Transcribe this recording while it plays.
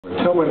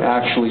Tillman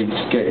actually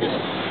skates.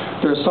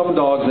 There's some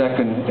dogs that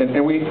can,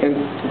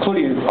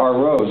 including our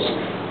Rose,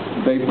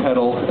 they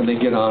pedal and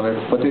they get on it,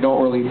 but they don't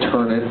really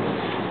turn it.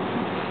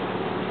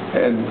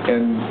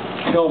 And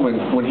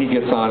Tillman, when he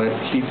gets on it,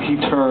 he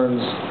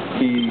turns.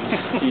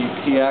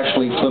 He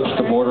actually flips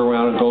the board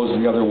around and goes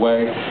the other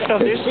way.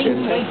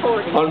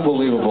 It's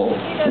unbelievable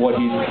what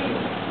he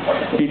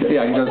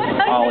does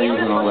ollies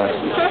and all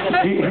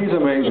that. He's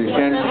amazing,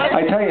 and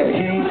I tell you,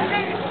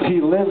 he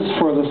lives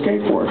for the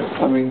skateboard.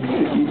 I mean,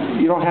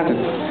 you don't have to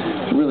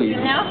really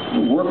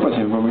work with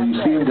him. I mean, you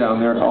see him down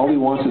there, all he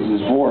wants is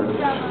his board,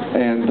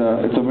 and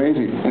it's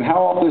amazing. And how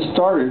all this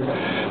started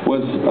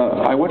was,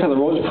 I went to the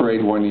Rose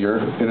Parade one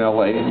year in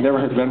LA, never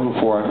had been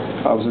before.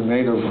 I was a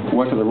native,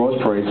 went to the Rose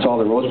Parade,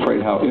 saw the Rose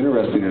Parade, how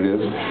interesting it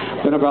is.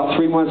 Then about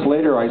 3 months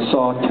later, I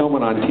saw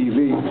Tillman on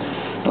TV,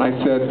 and I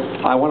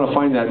said, I want to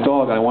find that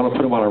dog, and I want to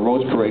put him on a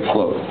Rose Parade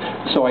float.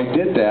 So I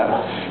did that,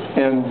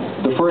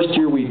 and the first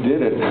year we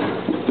did it,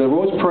 the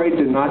Rose Parade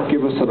did not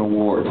give us an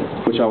award,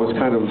 which I was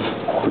kind of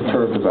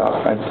perturbed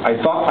about. I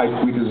thought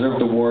we deserved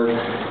the award.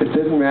 It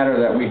didn't matter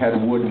that we had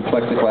wood and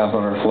plexiglass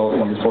on our float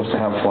and we were supposed to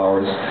have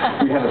flowers.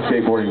 We had a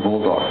skateboarding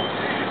bulldog.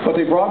 But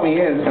they brought me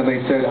in and they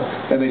said,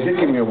 and they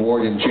did give me an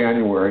award in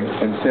January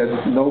and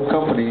said no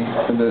company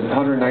in the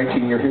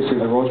 119-year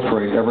history of the Rose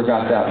Parade ever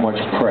got that much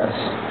press.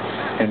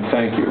 And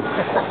thank you.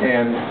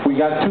 And we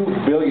got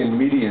 2 billion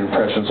media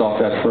impressions off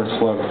that first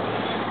float.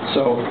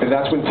 So, and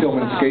that's when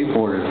Tillman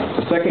skateboarded.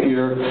 The second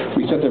year,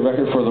 we set the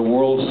record for the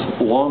world's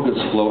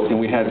longest float, and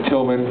we had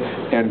Tillman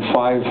and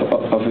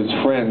 5 of his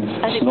friends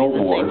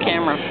snowboard.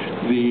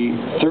 The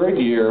third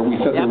year, we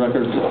set the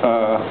record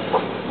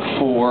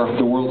for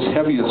the world's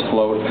heaviest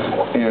float,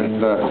 and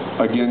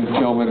again,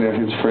 Tillman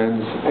and his friends,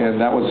 and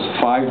that was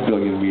 5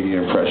 billion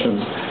media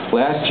impressions.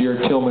 Last year,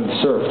 Tillman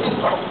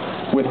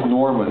surfed with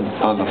Norman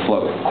on the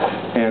float,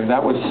 and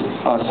that was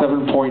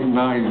 7.9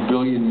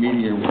 billion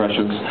media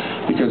impressions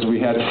because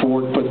we had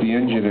Ford put the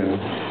engine in,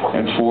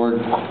 and Ford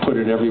put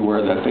it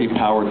everywhere that they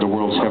powered the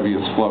world's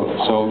heaviest float,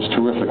 so it was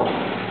terrific.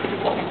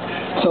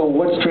 So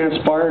what's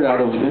transpired out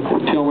of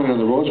Tillman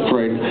and the Rose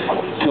Parade,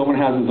 Tillman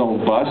has his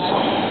own bus,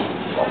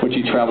 which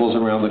he travels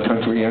around the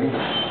country in.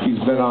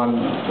 He's been on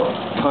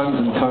tons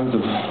and tons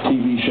of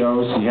TV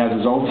shows. He has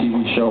his own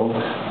TV show,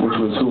 which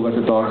was Who Let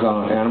the Dogs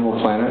Out on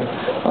Animal Planet.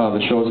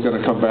 The show is going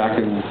to come back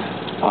in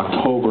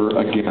October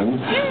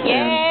again. Yay!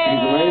 And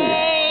he's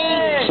amazing.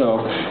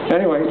 So,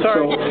 anyway,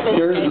 so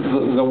here's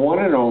the one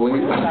and only,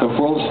 the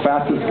world's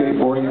fastest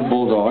skateboarding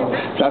bulldog.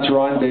 That's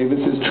Ron Davis,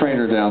 his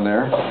trainer down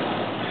there.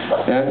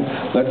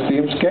 And let's see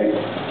him skate.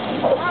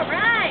 All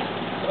right.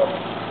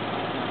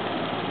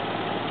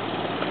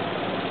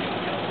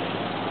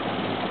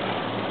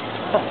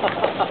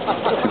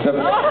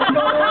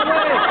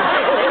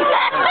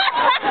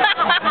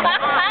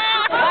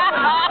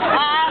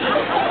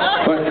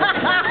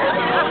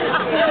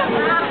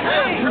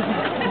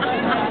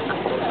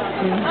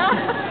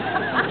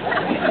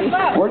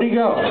 Where'd he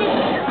go?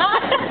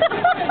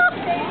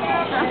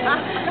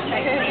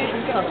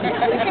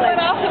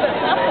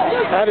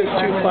 That is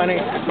too funny.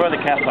 Where the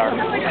cats are.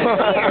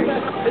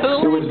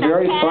 It was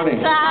very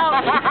funny.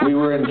 We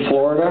were in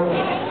Florida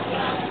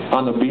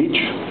on the beach,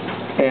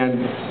 and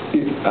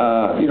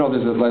you know,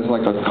 there's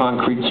like a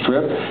concrete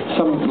strip.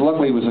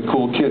 Luckily, he was a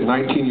cool kid.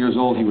 19 years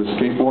old, he was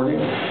skateboarding,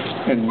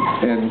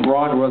 and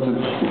Ron wasn't.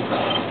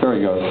 There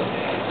he goes.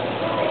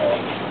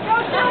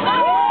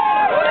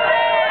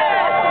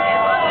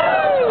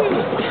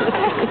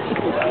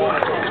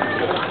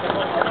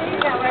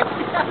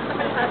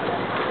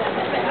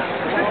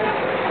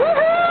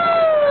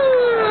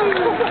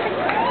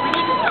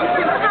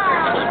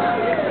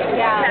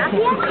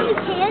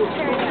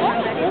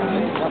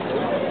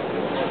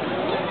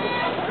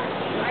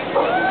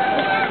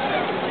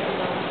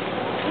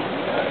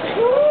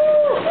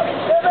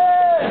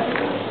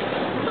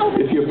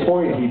 If you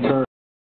point, he turns.